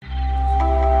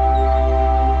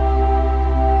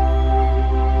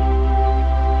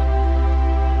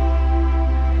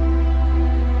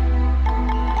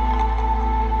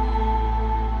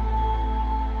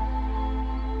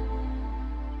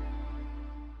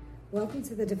Welcome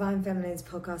to the Divine Feminines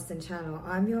podcast and channel.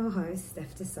 I'm your host,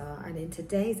 Steph Dessar, and in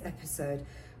today's episode,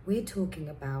 we're talking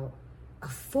about a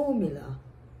formula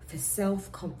for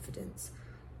self-confidence.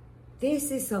 This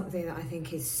is something that I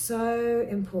think is so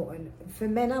important for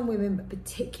men and women, but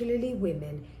particularly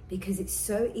women, because it's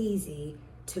so easy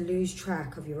to lose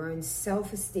track of your own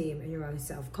self-esteem and your own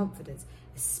self-confidence,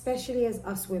 especially as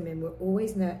us women, we're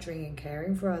always nurturing and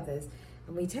caring for others,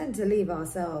 and we tend to leave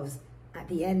ourselves at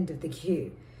the end of the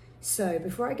queue. So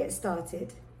before I get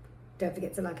started, don't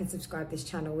forget to like and subscribe this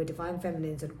channel. We're Divine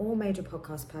Feminines on all major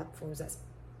podcast platforms. That's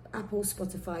Apple,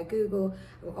 Spotify, Google.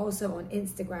 We're also on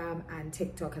Instagram and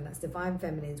TikTok, and that's Divine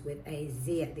Feminines with a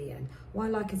Z at the end. Why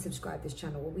like and subscribe this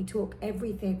channel? Where we talk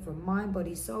everything from mind,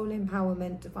 body, soul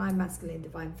empowerment, divine masculine,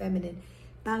 divine feminine,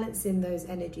 balancing those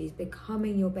energies,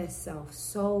 becoming your best self,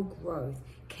 soul growth,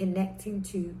 connecting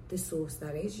to the source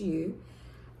that is you,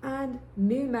 and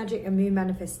moon magic and moon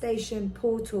manifestation,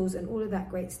 portals, and all of that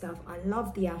great stuff. I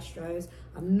love the astros.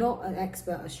 I'm not an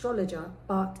expert astrologer,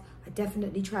 but I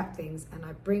definitely track things, and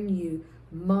I bring you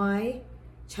my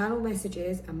channel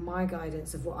messages and my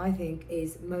guidance of what I think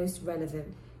is most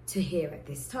relevant to hear at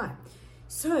this time.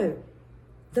 So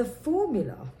the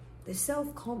formula, the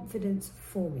self-confidence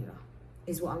formula,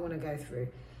 is what I want to go through.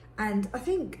 And I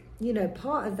think,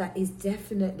 part of that is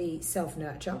definitely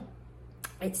self-nurture.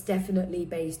 It's definitely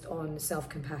based on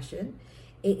self-compassion.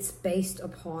 It's based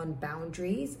upon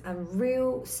boundaries and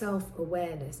real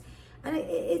self-awareness. And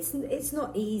it's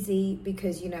not easy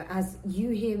because, as you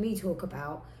hear me talk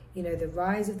about, the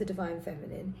rise of the divine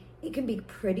feminine, it can be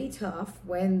pretty tough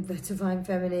when the divine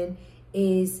feminine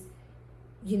is,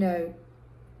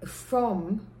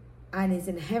 from and is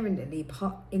inherently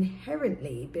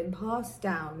been passed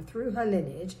down through her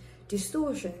lineage,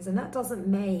 distortions, and that doesn't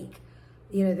make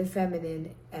the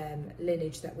feminine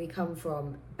lineage that we come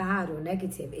from bad or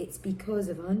negative. It's because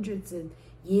of hundreds of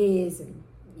years and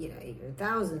even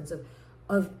thousands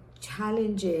of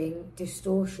challenging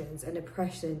distortions and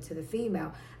oppression to the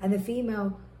female, and the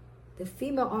female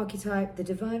archetype, the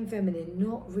divine feminine,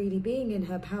 not really being in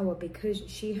her power because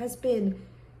she has been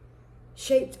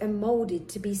shaped and molded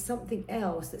to be something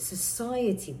else that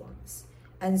society wants.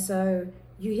 And so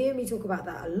you hear me talk about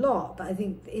that a lot, but I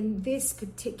think in this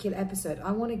particular episode,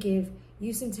 I want to give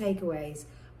you some takeaways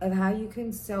of how you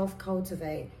can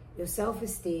self-cultivate your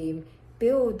self-esteem,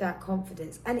 build that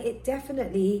confidence, and it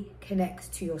definitely connects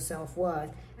to your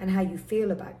self-worth and how you feel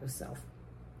about yourself.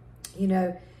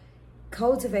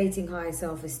 Cultivating high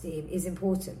self-esteem is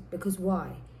important because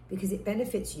why? Because it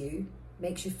benefits you,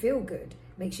 makes you feel good,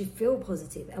 makes you feel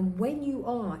positive. And when you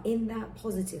are in that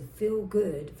positive, feel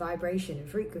good vibration and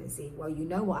frequency, well, you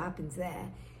know what happens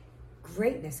there.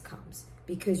 Greatness comes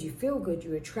because you feel good,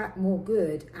 you attract more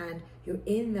good, and you're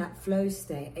in that flow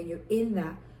state, and you're in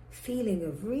that feeling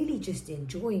of really just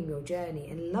enjoying your journey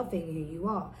and loving who you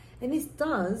are. And this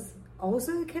does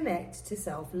also connect to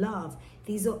self-love.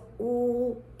 These are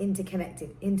all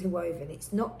interconnected, interwoven.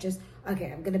 It's not just,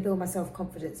 okay, I'm going to build my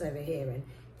self-confidence over here, and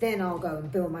then I'll go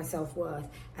and build my self-worth,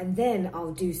 and then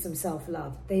I'll do some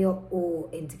self-love. They are all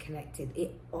interconnected.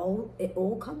 It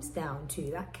all comes down to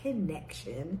that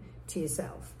connection to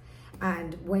yourself.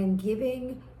 And when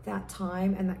giving that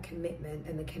time and that commitment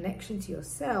and the connection to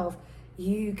yourself,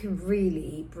 you can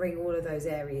really bring all of those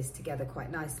areas together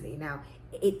quite nicely. Now,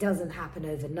 it doesn't happen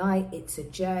overnight. It's a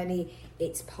journey.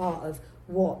 It's part of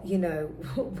what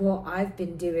I've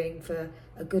been doing for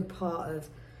a good part of,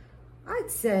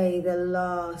 I'd say, the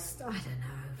last,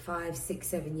 5, 6,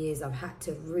 7 years. I've had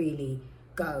to really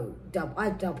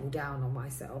double down on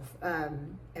myself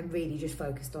and really just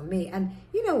focused on me. And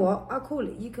you know what?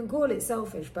 You can call it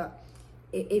selfish, but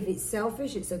if it's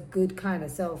selfish, it's a good kind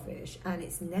of selfish, and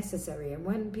it's necessary. And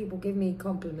when people give me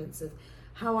compliments of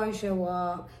how I show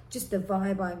up, just the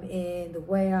vibe I'm in, the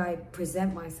way I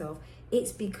present myself,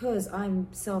 it's because I'm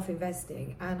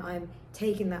self-investing and I'm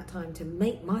taking that time to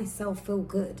make myself feel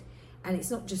good. And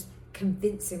it's not just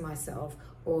convincing myself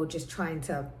or just trying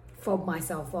to fob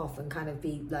myself off and kind of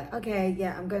be like, okay,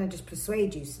 yeah, I'm going to just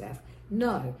persuade you, Steph.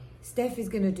 No, Steph is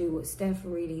going to do what Steph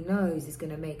really knows is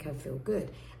going to make her feel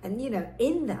good. And,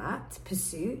 in that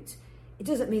pursuit, it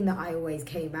doesn't mean that I always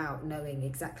came out knowing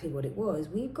exactly what it was.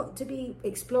 We've got to be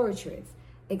explorative.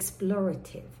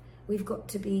 We've got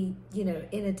to be,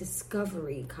 in a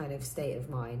discovery kind of state of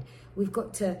mind. We've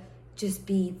got to just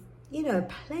be,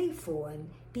 playful and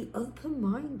be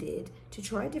open-minded to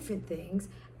try different things.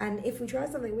 And if we try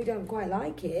something, we don't quite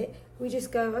like it, we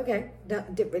just go, okay,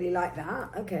 didn't really like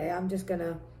that. Okay, I'm going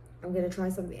to try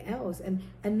something else, and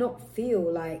not feel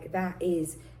like that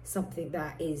is something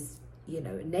that is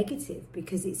negative,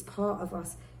 because it's part of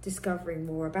us discovering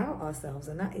more about ourselves,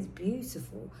 and that is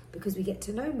beautiful because we get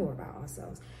to know more about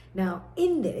ourselves. Now,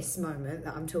 in this moment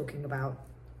that I'm talking about,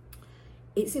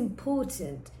 it's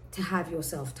important to have your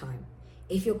self-time.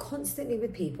 If you're constantly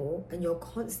with people and you're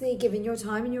constantly giving your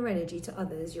time and your energy to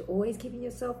others, you're always keeping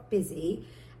yourself busy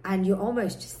and you're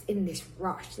almost just in this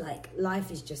rush, like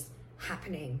life is just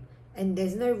happening and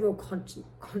there's no real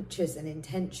conscious and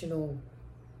intentional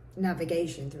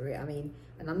navigation through it. I mean,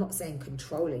 and I'm not saying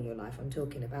controlling your life, I'm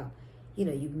talking about,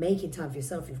 you making time for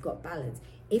yourself, you've got balance.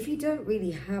 If you don't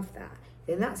really have that,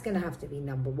 then that's going to have to be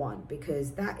number one,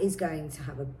 because that is going to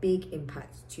have a big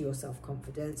impact to your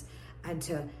self-confidence and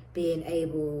to being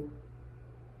able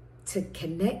to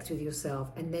connect with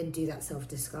yourself and then do that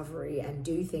self-discovery and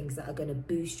do things that are going to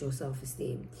boost your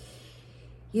self-esteem.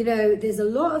 There's a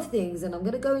lot of things, and I'm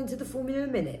going to go into the formula in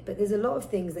a minute, but there's a lot of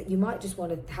things that you might just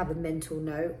want to have a mental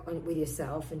note on with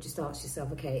yourself and just ask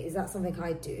yourself, okay, is that something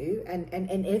I do? And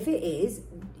if it is,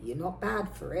 you're not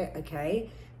bad for it, okay?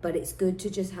 But it's good to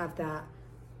just have that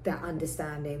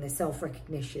understanding, the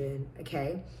self-recognition,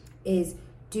 okay?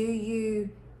 Do you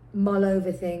mull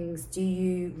over things? Do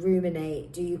you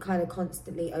ruminate? Do you kind of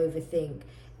constantly overthink?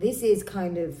 This is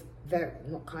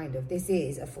this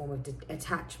is a form of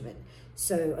attachment.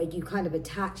 So are you kind of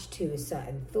attached to a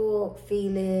certain thought,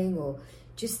 feeling, or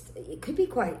just, it could be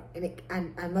quite,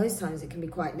 and most times it can be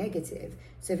quite negative.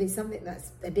 So if it's something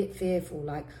that's a bit fearful,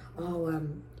 like,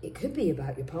 it could be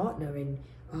about your partner and,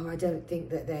 I don't think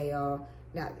that they are.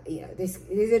 Now, this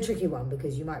is a tricky one,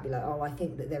 because you might be like, I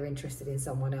think that they're interested in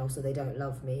someone else, or they don't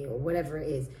love me, or whatever it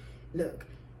is. Look,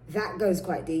 that goes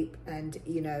quite deep, and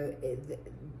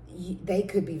they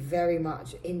could be very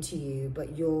much into you,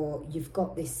 but you've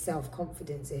got this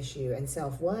self-confidence issue and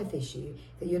self-worth issue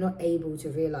that you're not able to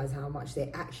realize how much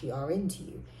they actually are into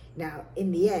you. Now,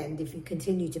 in the end, if you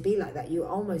continue to be like that, you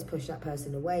almost push that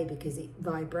person away because it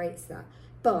vibrates that.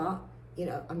 But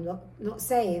I'm not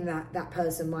saying that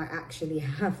person might actually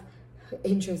have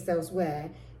interest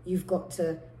elsewhere. You've got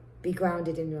to be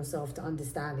grounded in yourself to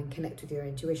understand and connect with your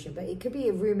intuition. But it could be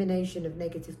a rumination of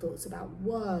negative thoughts about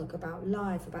work, about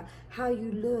life, about how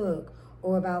you look,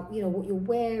 or about, what you're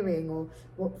wearing, or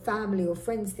what family or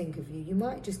friends think of you. You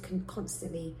might just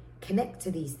constantly connect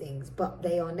to these things, but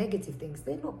they are negative things.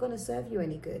 They're not going to serve you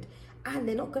any good, and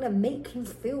they're not going to make you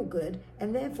feel good,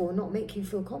 and therefore not make you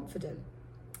feel confident.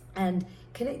 And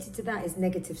connected to that is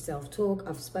negative self-talk.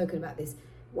 I've spoken about this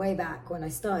way back when I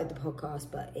started the podcast,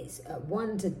 but it's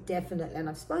one to definitely, and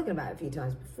I've spoken about it a few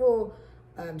times before,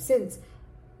 since,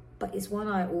 but it's one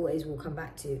I always will come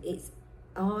back to. It's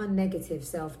our negative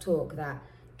self-talk that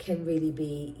can really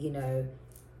be,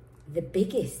 the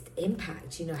biggest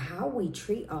impact. How we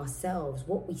treat ourselves,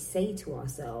 what we say to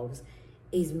ourselves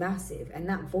is massive, and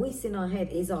that voice in our head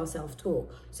is our self-talk.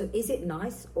 So is it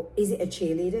nice, or is it a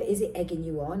cheerleader? Is it egging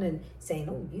you on and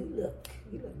saying, you look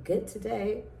good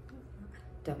today,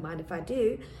 don't mind if I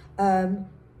do, or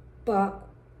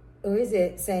is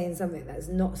it saying something that's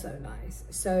not so nice?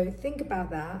 So think about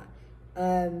that,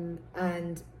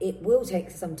 and it will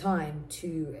take some time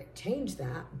to change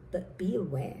that, but be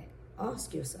aware.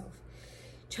 Ask yourself.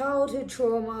 Childhood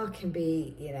trauma can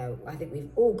be, I think we've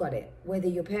all got it. Whether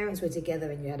your parents were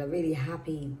together and you had a really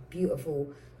happy,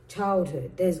 beautiful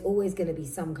childhood, there's always going to be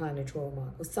some kind of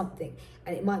trauma or something.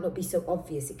 And it might not be so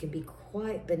obvious. It can be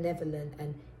quite benevolent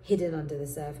and hidden under the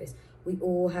surface. We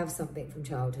all have something from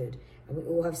childhood, and we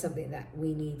all have something that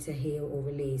we need to heal or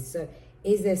release. So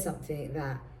is there something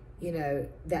that,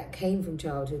 that came from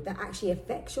childhood that actually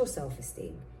affects your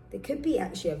self-esteem? There could be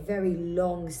actually a very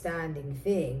long-standing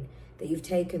thing that you've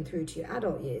taken through to your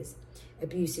adult years.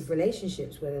 Abusive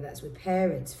relationships, whether that's with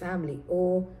parents, family,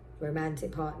 or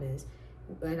romantic partners.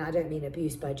 And I don't mean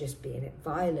abuse by just being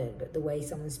violent, but the way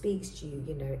someone speaks to you,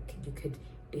 you could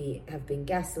have been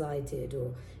gaslighted,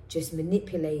 or just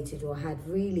manipulated, or had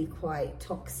really quite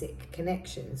toxic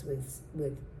connections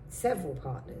with several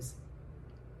partners.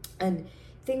 And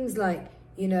things like,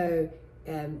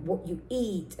 what you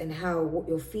eat and what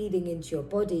you're feeding into your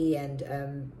body,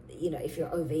 and if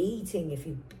you're overeating, if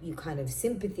you kind of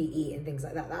sympathy eat and things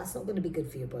like that, that's not going to be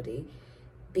good for your body.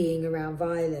 Being around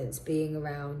violence, being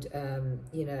around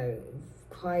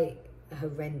quite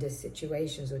horrendous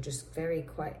situations, or just very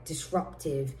quite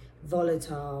disruptive,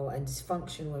 volatile and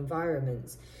dysfunctional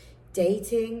environments.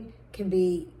 Dating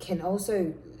can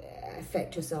also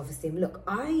affect your self-esteem. Look,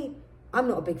 I'm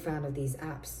not a big fan of these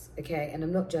apps, okay? And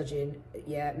I'm not judging.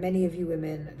 Yeah, many of you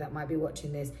women that might be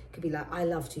watching this could be like, I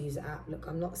love to use the app. Look,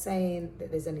 I'm not saying that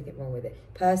there's anything wrong with it.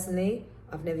 Personally,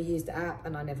 I've never used the app,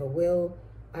 and I never will.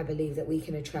 I believe that we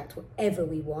can attract whatever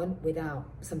we want without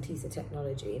some piece of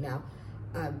technology. Now,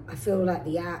 I feel like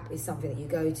the app is something that you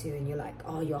go to and you're like,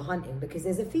 oh, you're hunting, because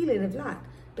there's a feeling of lack.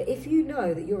 But if you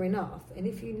know that you're enough, and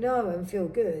if you know and feel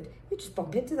good, you just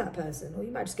bump into that person, or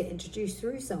you might just get introduced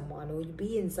through someone, or you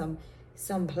be in some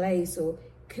place, or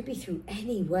could be through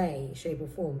any way, shape or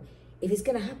form. If it's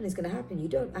going to happen, it's going to happen. You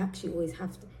don't actually always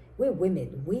have to. We're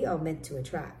women. We are meant to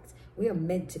attract. We are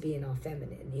meant to be in our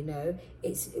feminine, you know.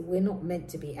 We're not meant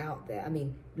to be out there. I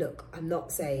mean, look, I'm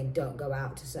not saying don't go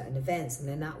out to certain events, and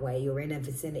then that way you're in a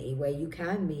vicinity where you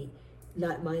can meet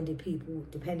like-minded people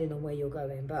depending on where you're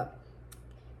going. But,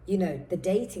 you know, the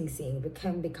dating scene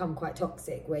can become quite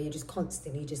toxic, where you're just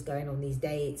constantly just going on these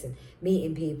dates and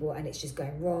meeting people, and it's just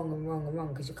going wrong and wrong and wrong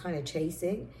because you're kind of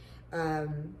chasing.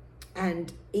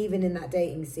 And even in that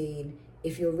dating scene,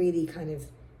 if you're really kind of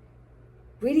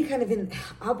in,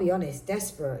 I'll be honest,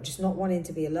 desperate, just not wanting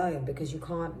to be alone because you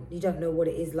don't know what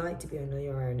it is like to be on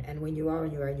your own. And when you are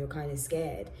on your own, you're kind of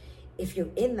scared. If you're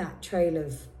in that trail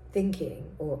of thinking,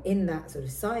 or in that sort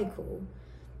of cycle,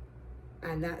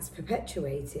 and that's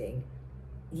perpetuating,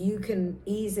 you can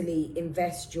easily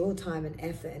invest your time and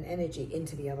effort and energy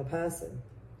into the other person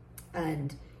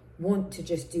and want to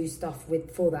just do stuff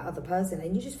for that other person,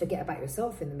 and you just forget about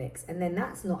yourself in the mix. And then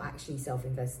that's not actually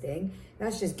self-investing,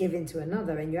 that's just giving to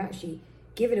another, and you're actually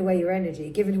giving away your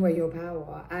energy, giving away your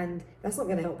power, and that's not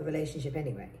going to help the relationship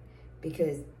anyway,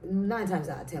 because 9 times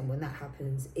out of 10 when that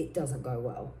happens, it doesn't go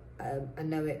well. I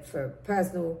know it for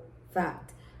personal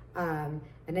fact. And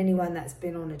anyone that's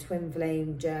been on a twin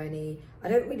flame journey, I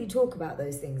don't really talk about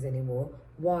those things anymore.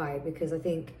 Why? Because I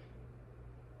think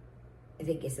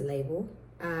it's a label.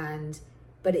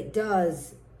 But it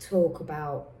does talk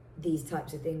about these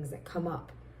types of things that come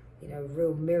up, you know,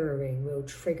 real mirroring, real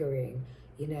triggering,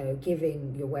 you know,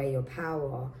 giving away your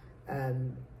power,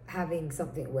 having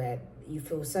something where you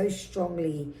feel so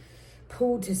strongly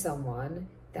pulled to someone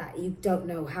that you don't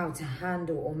know how to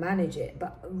handle or manage it.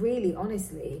 But really,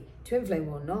 honestly, twin flame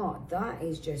or not, that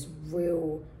is just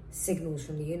real signals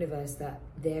from the universe that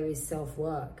there is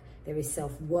self-work. There is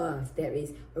self-worth, there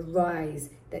is a rise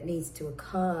that needs to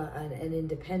occur, and an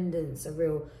independence, I'm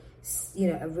going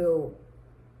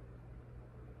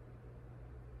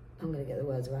to get the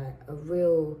words right, a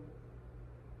real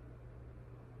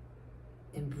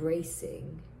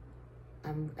embracing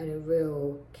and a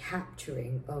real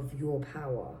capturing of your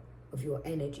power, of your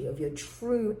energy, of your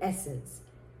true essence,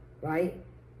 right?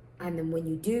 And then when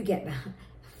you do get that,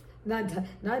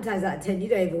 nine times out of 10, you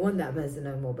don't even want that person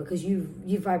no more, because you've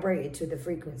vibrated to the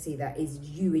frequency that is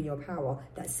you in your power,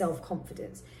 that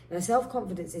self-confidence. Now,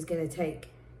 self-confidence is going to take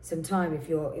some time. If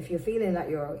you're feeling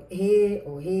like you're here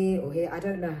or here or here, I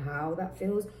don't know how that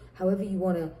feels. However you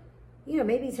want to, you know,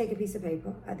 maybe take a piece of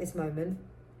paper at this moment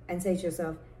and say to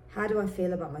yourself, how do I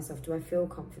feel about myself? Do I feel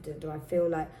confident? Do I feel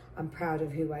like I'm proud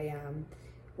of who I am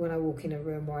when I walk in a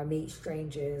room, or I meet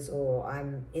strangers, or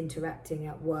I'm interacting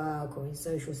at work or in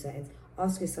social settings?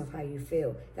 Ask yourself how you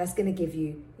feel. That's going to give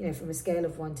you, you know, from a scale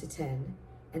of 1 to 10,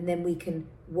 and then we can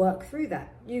work through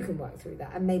that. You can work through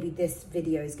that, and maybe this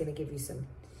video is going to give you some,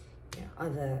 you know,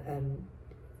 other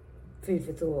food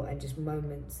for thought, and just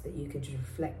moments that you can just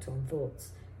reflect on,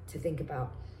 thoughts to think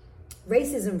about.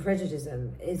 Racism, prejudice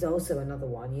is also another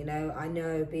one. You know, I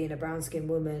know, being a brown-skinned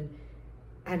woman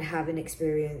and having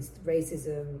experienced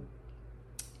racism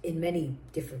in many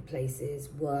different places,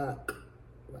 work,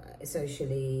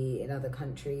 socially, in other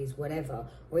countries, whatever,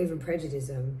 or even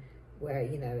prejudice, where,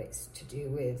 you know, it's to do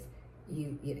with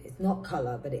you know, it's not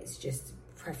color, but it's just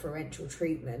preferential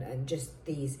treatment, and just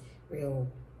these real,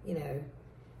 you know,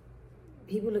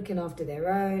 people looking after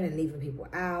their own and leaving people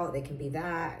out. They can be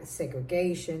that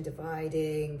segregation,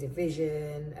 dividing,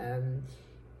 division,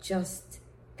 just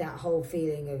that whole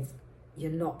feeling of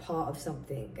you're not part of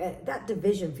something, that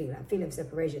division feeling, that feeling of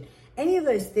separation, any of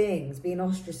those things, being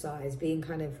ostracized, being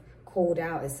kind of called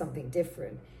out as something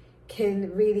different,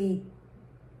 can really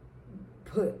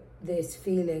put this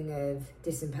feeling of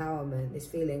disempowerment, this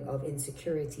feeling of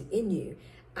insecurity in you.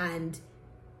 And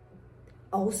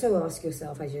also ask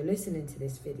yourself, as you're listening to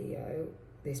this video,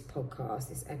 this podcast,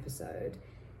 this episode,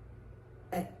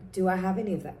 do I have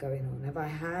any of that going on? Have I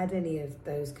had any of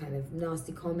those kind of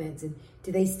nasty comments, and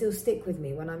do they still stick with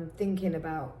me when I'm thinking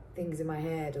about things in my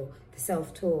head, or the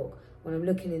self-talk, when I'm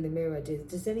looking in the mirror?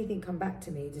 Does anything come back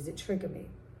to me? Does it trigger me?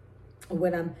 Or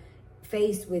when I'm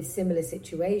faced with similar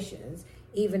situations,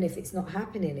 even if it's not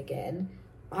happening again,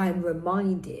 I'm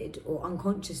reminded, or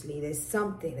unconsciously, there's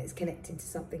something that's connecting to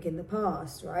something in the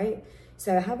past, right?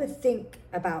 So have a think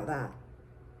about that.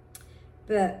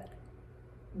 But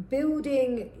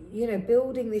building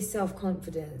this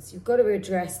self-confidence, you've got to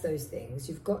address those things.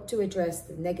 You've got to address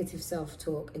the negative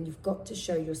self-talk, and you've got to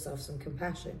show yourself some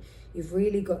compassion. You've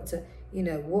really got to,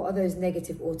 what are those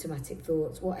negative automatic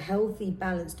thoughts? What healthy,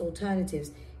 balanced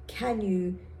alternatives can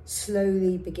you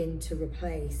slowly begin to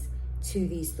replace to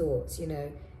these thoughts?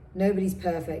 Nobody's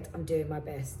perfect. I'm doing my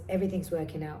best. Everything's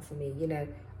working out for me.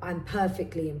 I'm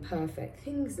perfectly imperfect.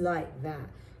 Things like that.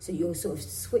 So you're sort of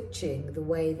switching the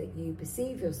way that you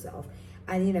perceive yourself.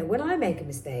 And, when I make a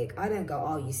mistake, I don't go,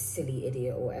 oh, you silly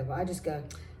idiot or whatever. I just go,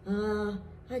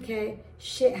 okay,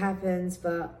 shit happens,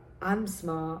 but I'm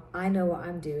smart. I know what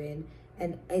I'm doing.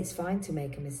 And it's fine to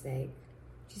make a mistake.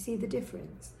 Do you see the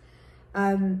difference?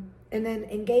 And then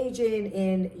engaging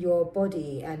in your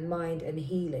body and mind and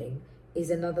healing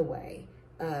is another way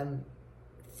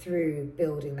through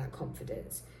building that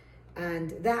confidence.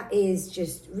 And that is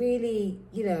just really,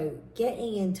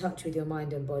 getting in touch with your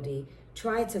mind and body.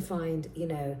 Try to find,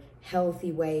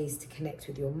 healthy ways to connect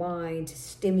with your mind, to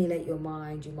stimulate your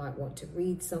mind. You might want to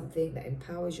read something that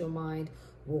empowers your mind,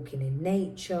 walking in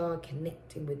nature,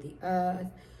 connecting with the earth,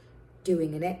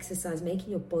 doing an exercise, making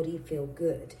your body feel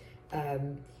good.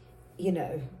 I'm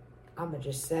going to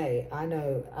just say, I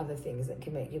know other things that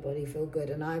can make your body feel good,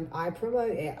 and I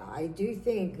promote it. I do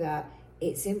think that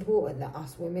it's important that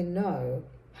us women know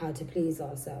how to please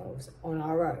ourselves on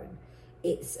our own.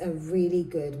 It's a really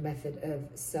good method of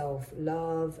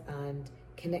self-love and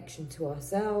connection to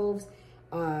ourselves.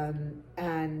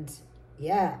 And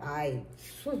yeah, I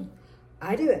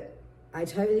do it. I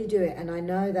totally do it. And I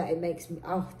know that it makes me,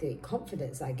 the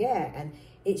confidence I get. And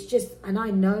it's just, and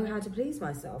I know how to please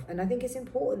myself. And I think it's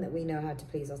important that we know how to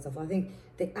please ourselves. I think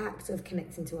the act of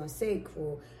connecting to our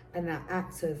sacral and that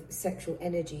act of sexual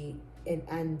energy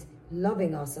and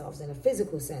loving ourselves in a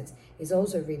physical sense is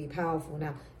also really powerful.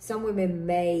 Now, some women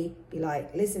may be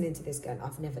like, listening to this going,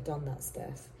 I've never done that,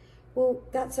 Steph. Well,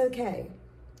 that's okay.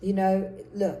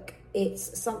 Look,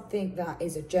 it's something that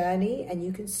is a journey, and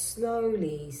you can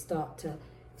slowly start to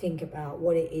think about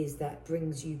what it is that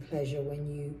brings you pleasure when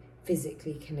you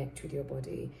physically connect with your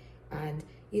body. And,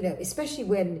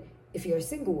 especially if you're a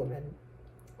single woman,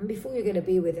 and before you're going to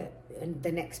be with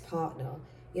the next partner,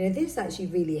 this actually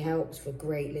really helps for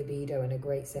great libido and a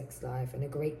great sex life and a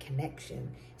great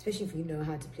connection, especially if you know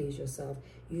how to please yourself.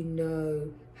 You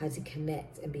know how to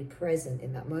connect and be present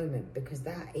in that moment, because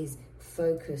that is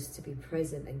focused to be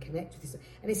present and connect with yourself.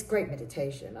 And it's great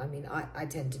meditation. I mean, I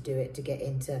tend to do it to get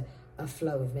into a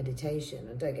flow of meditation.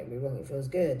 And don't get me wrong, it feels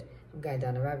good. I'm going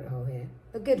down a rabbit hole here.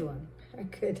 A good one. A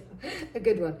good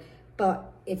one.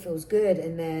 But it feels good,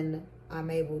 and then I'm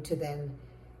able to then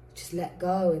just let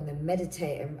go and then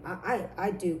meditate, and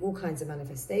I do all kinds of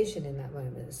manifestation in that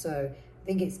moment. So I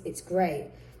think it's great.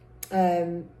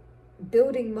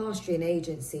 Building mastery and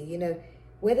agency,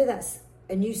 whether that's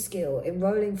a new skill,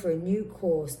 enrolling for a new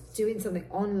course, doing something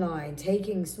online,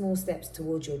 taking small steps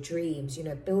towards your dreams,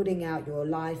 building out your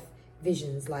life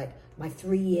visions, like my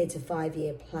 3-year to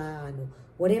 5-year plan, or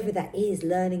whatever that is,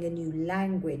 learning a new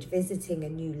language, visiting a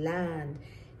new land,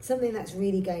 something that's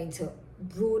really going to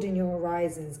broaden your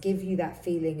horizons, give you that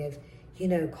feeling of,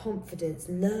 confidence,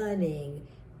 learning,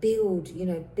 build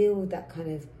that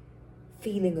kind of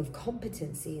feeling of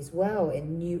competency as well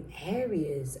in new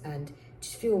areas, and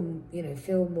just feel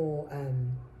more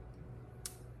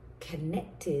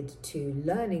connected to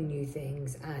learning new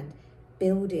things and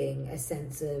building a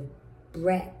sense of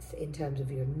breadth in terms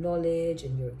of your knowledge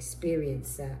and your experience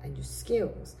set and your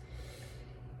skills.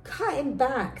 Cutting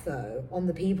back, though, on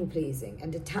the people-pleasing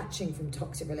and detaching from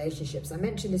toxic relationships. I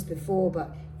mentioned this before,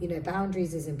 but,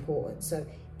 boundaries is important. So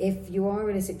if you are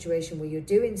in a situation where you're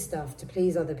doing stuff to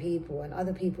please other people, and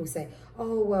other people say,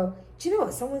 oh, well, do you know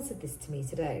what? Someone said this to me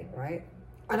today, right?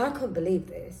 And I couldn't believe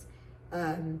this.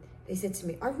 They said to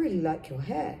me, I really like your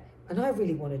hair, and I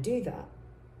really want to do that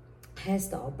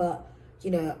hairstyle, but,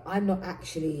 I'm not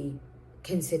actually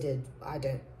considered,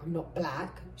 I'm not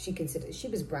black. She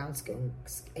was a brown-skinned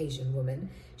Asian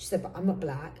woman. She said, but I'm not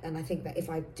black, and I think that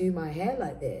if I do my hair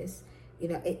like this,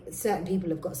 certain people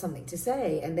have got something to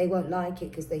say, and they won't like it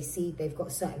because they see they've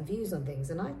got certain views on things.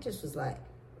 And I just was like,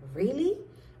 really?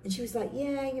 And she was like,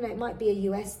 yeah, it might be a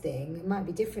US thing, it might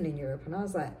be different in Europe. And I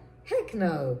was like, heck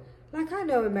no. Like, I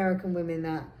know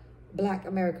black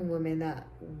American women that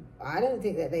I don't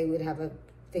think that they would have a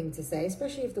thing to say,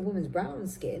 especially if the woman's brown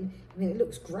skin. I mean, it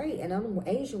looks great. And I'm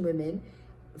Asian women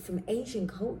from Asian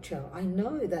culture, I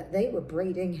know that they were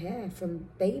braiding hair from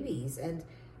babies, and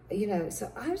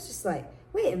so I was just like,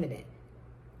 wait a minute,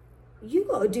 you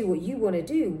got to do what you want to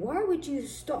do. Why would you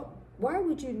stop? Why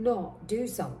would you not do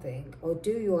something or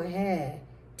do your hair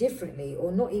differently, or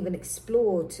not even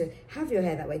explore to have your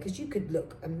hair that way, because you could look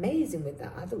amazing with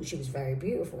that. I thought she was very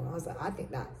beautiful. I was like, I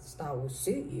think that style will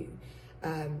suit you,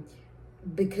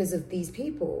 because of these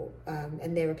people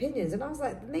and their opinions. And I was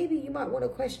like, maybe you might want to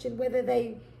question whether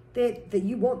that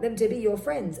you want them to be your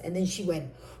friends. And then she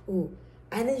went, oh.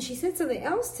 And then she said something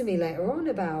else to me later on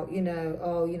about,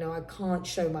 I can't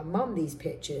show my mum these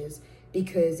pictures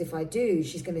because if I do,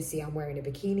 she's going to see I'm wearing a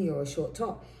bikini or a short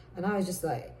top. And I was just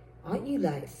like, aren't you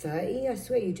like 30? I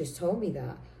swear you just told me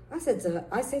that. I said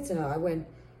to her, I went,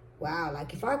 wow,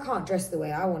 like if I can't dress the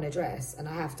way I want to dress and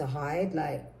I have to hide,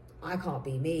 like I can't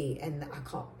be me, and I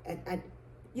can't, and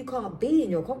you can't be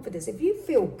in your confidence. If you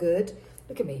feel good,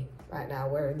 look at me right now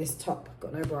wearing this top,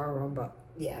 got no bra on, but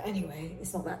yeah, anyway,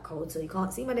 it's not that cold, so you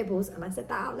can't see my nipples, and I said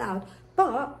that out loud.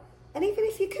 And even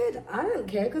if you could, I don't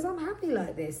care, because I'm happy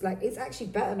like this. Like, it's actually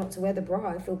better not to wear the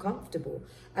bra. I feel comfortable,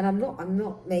 and I'm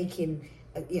not making,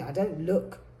 I don't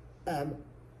look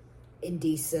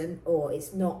indecent, or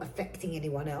it's not affecting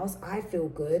anyone else. I feel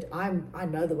good. I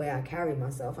know the way I carry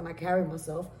myself, and I carry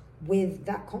myself with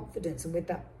that confidence and with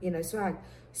that, swag.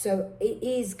 So it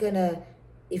is gonna,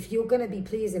 if you're going to be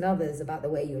pleasing others about the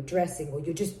way you're dressing, or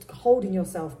you're just holding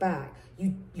yourself back,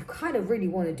 you kind of really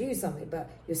want to do something,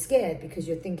 but you're scared because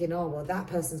you're thinking, oh, well, that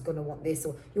person's going to want this,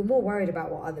 or you're more worried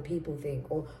about what other people think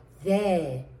or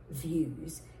their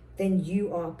views, then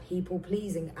you are people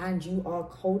pleasing, and you are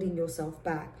holding yourself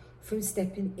back from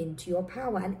stepping into your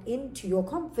power and into your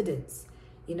confidence,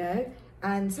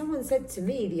 And someone said to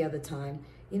me the other time,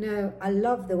 I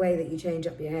love the way that you change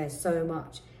up your hair so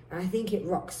much. And I think it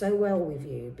rocks so well with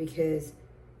you, because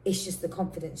it's just the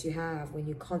confidence you have when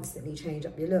you constantly change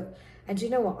up your look. And you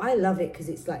know what? I love it because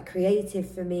it's like creative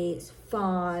for me. It's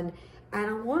fun. And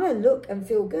I want to look and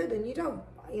feel good. And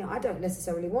I don't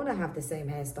necessarily want to have the same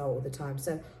hairstyle all the time.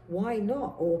 So why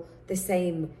not? Or the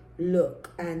same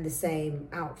look and the same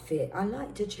outfit. I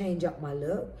like to change up my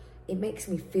look. It makes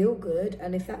me feel good,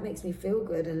 and if that makes me feel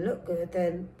good and look good,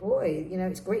 then boy,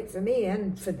 it's great for me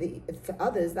and for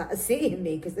others that are seeing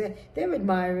me, because they're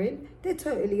admiring, they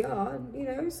totally are,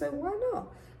 so why not?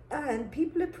 And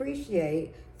people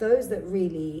appreciate those that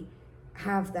really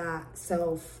have that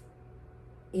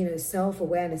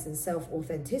self-awareness and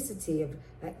self-authenticity of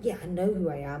like, yeah, I know who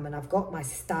I am, and I've got my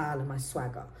style and my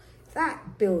swagger.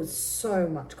 That builds so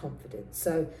much confidence.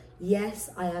 So yes,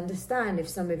 I understand if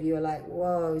some of you are like,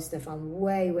 whoa, Steph, I'm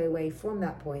way, way, way from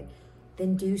that point.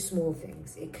 Then do small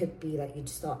things. It could be like you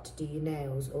start to do your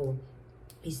nails, or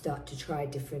you start to try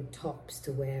different tops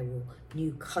to wear, or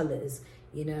new colours,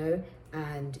 and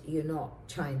you're not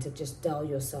trying to just dull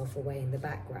yourself away in the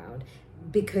background.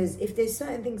 Because if there's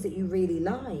certain things that you really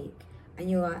like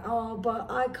and you're like, oh, but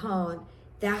I can't,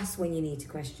 that's when you need to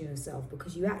question yourself,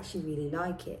 because you actually really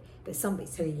like it, but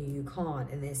something's telling you you can't,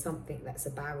 and there's something that's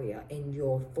a barrier in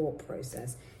your thought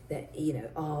process that,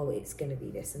 it's going to be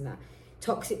this and that.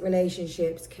 Toxic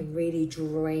relationships can really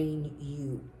drain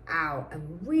you out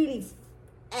and really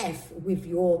F with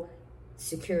your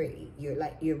security, your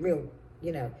real,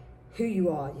 who you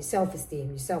are, your self-esteem,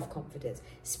 your self-confidence,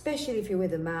 especially if you're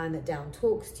with a man that down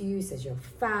talks to you, says you're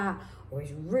fat, or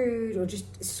is rude, or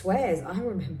just swears.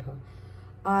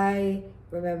 I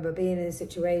remember being in a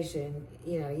situation,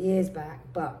 years back,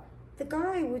 but the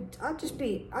guy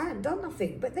I hadn't done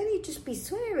nothing, but then he'd just be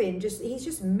swearing, he's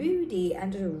just moody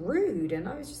and just rude. And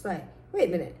I was just like, wait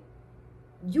a minute,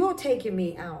 you're taking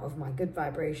me out of my good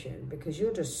vibration because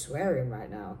you're just swearing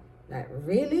right now. Like,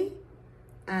 really?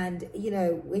 And,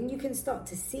 when you can start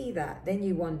to see that, then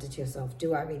you wonder to yourself,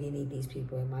 do I really need these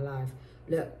people in my life?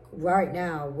 Look, right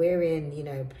now we're in,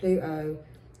 Pluto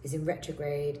is in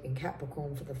retrograde in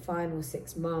Capricorn for the final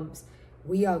 6 months.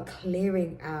 We are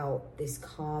clearing out this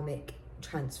karmic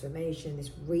transformation, this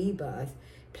rebirth.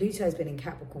 Pluto has been in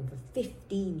Capricorn for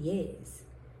 15 years,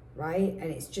 right?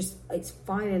 And it's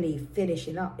finally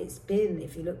finishing up. It's been,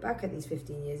 if you look back at these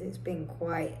 15 years, it's been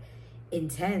quite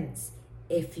intense.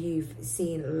 If you've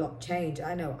seen a lot change,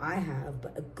 I know I have,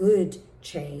 but a good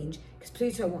change, because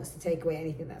Pluto wants to take away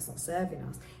anything that's not serving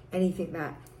us, anything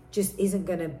that just isn't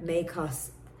going to make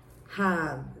us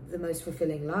have the most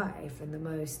fulfilling life and the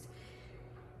most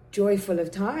joyful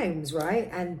of times, right?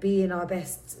 And be in our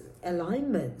best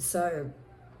alignment. So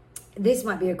this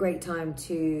might be a great time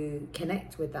to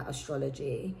connect with that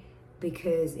astrology,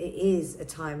 because it is a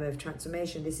time of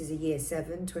transformation. This is a year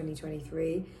 7,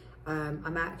 2023.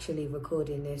 I'm actually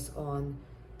recording this on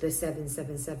the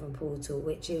 777 portal,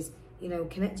 which is,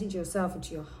 connecting to yourself and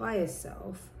to your highest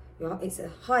self. It's the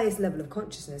highest level of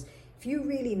consciousness. If you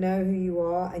really know who you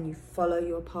are and you follow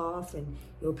your path and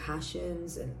your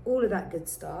passions and all of that good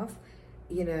stuff,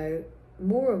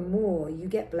 more and more you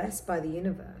get blessed by the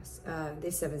universe.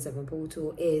 This 7/7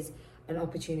 portal is an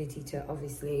opportunity to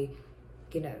obviously,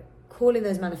 call in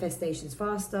those manifestations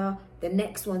faster. The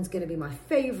next one's going to be my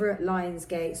favorite,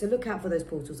 Lionsgate. So look out for those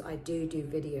portals. I do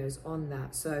videos on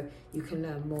that, so you can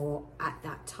learn more at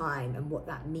that time and what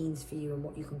that means for you and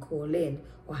what you can call in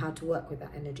or how to work with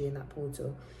that energy in that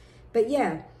portal. But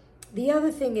yeah, the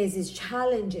other thing is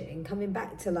challenging, coming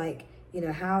back to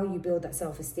how you build that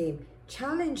self-esteem.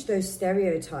 Challenge those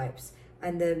stereotypes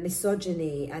and the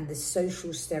misogyny and the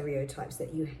social stereotypes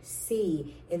that you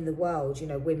see in the world.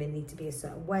 Women need to be a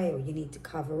certain way, or you need to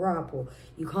cover up, or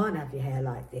you can't have your hair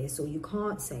like this, or you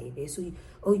can't say this,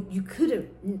 or you couldn't.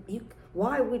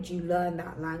 Why would you learn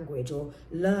that language or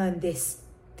learn this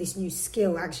new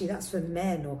skill? Actually, that's for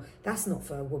men, or that's not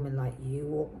for a woman like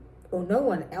you, or no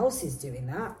one else is doing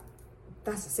that.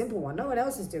 That's a simple one. No one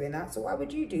else is doing that, so why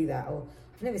would you do that? Or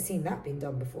I've never seen that being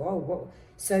done before.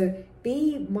 So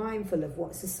be mindful of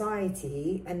what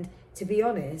society, and to be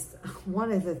honest,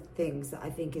 one of the things that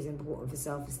I think is important for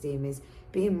self-esteem is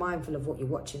being mindful of what you're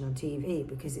watching on TV,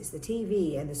 because it's the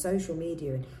TV and the social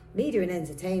media and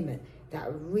entertainment that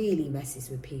really messes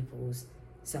with people's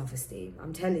self-esteem.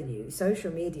 I'm telling you,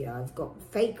 social media, I've got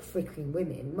fake freaking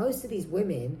women. Most of these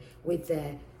women with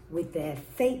their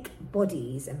fake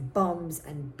bodies and bums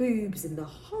and boobs and the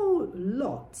whole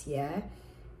lot, yeah?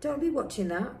 Don't be watching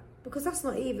that, because that's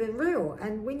not even real.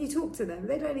 And when you talk to them,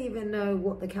 they don't even know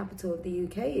what the capital of the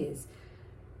UK is.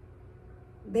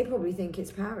 They probably think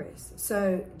it's Paris.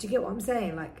 So do you get what I'm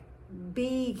saying?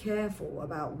 Be careful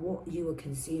about what you are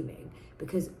consuming,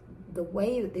 because the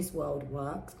way that this world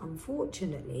works,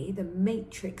 unfortunately, the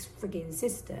matrix frigging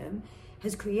system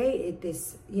has created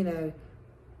this,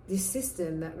 this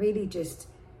system that really just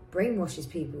brainwashes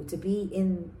people to be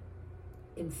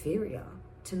inferior,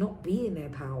 to not be in their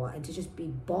power, and to just be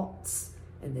bots.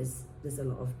 And there's a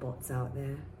lot of bots out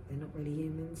there. They're not really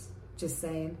humans, just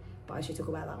saying. But I should talk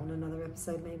about that on another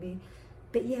episode maybe.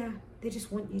 But yeah, they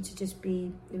just want you to just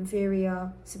be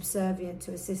inferior, subservient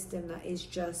to a system that is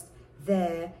just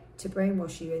there to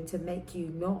brainwash you and to make you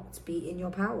not be in your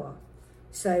power.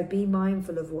 So be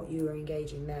mindful of what you are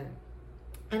engaging there.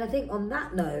 And I think on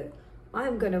that note,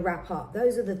 I'm going to wrap up.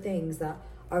 Those are the things that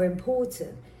are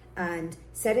important. And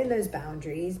setting those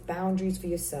boundaries for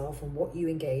yourself and what you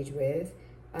engage with,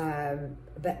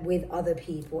 but with other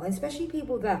people, and especially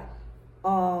people that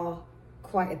are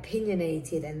quite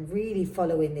opinionated and really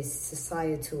following this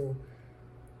societal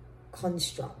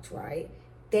construct, right?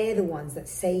 They're the ones that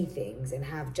say things and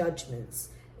have judgments,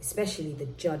 especially the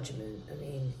judgment. I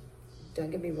mean,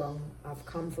 don't get me wrong, I've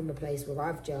come from a place where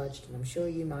I've judged, and I'm sure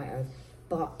you might have.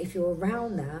 But if you're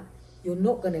around that, you're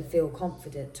not going to feel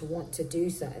confident to want to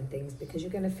do certain things, because you're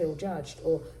going to feel judged,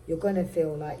 or you're going to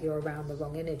feel like you're around the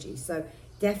wrong energy. So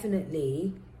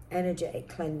definitely energetic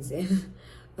cleansing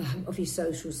of your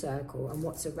social circle and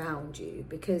what's around you,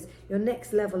 because your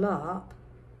next level up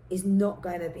is not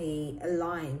going to be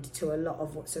aligned to a lot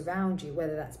of what's around you,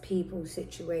 whether that's people,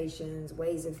 situations,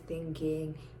 ways of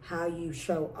thinking, how you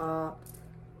show up,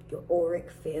 your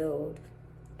auric field,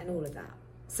 and all of that.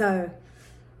 So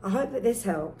I hope that this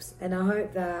helps, and I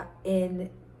hope that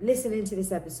in listening to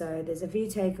this episode, there's a few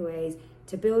takeaways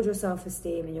to build your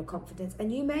self-esteem and your confidence.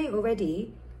 And you may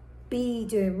already be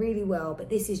doing really well, but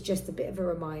this is just a bit of a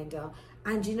reminder.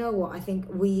 And you know what? I think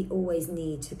we always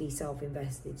need to be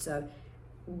self-invested. So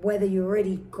whether you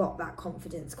already got that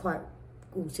confidence quite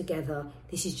all together,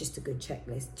 this is just a good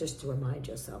checklist, just to remind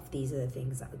yourself these are the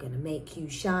things that are going to make you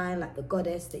shine like the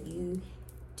goddess that you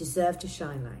deserve to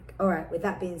shine like. All right, with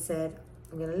that being said,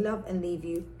 I'm going to love and leave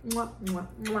you. Mwah, mwah,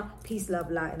 mwah. Peace, love,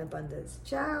 light, and abundance.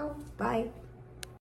 Ciao. Bye.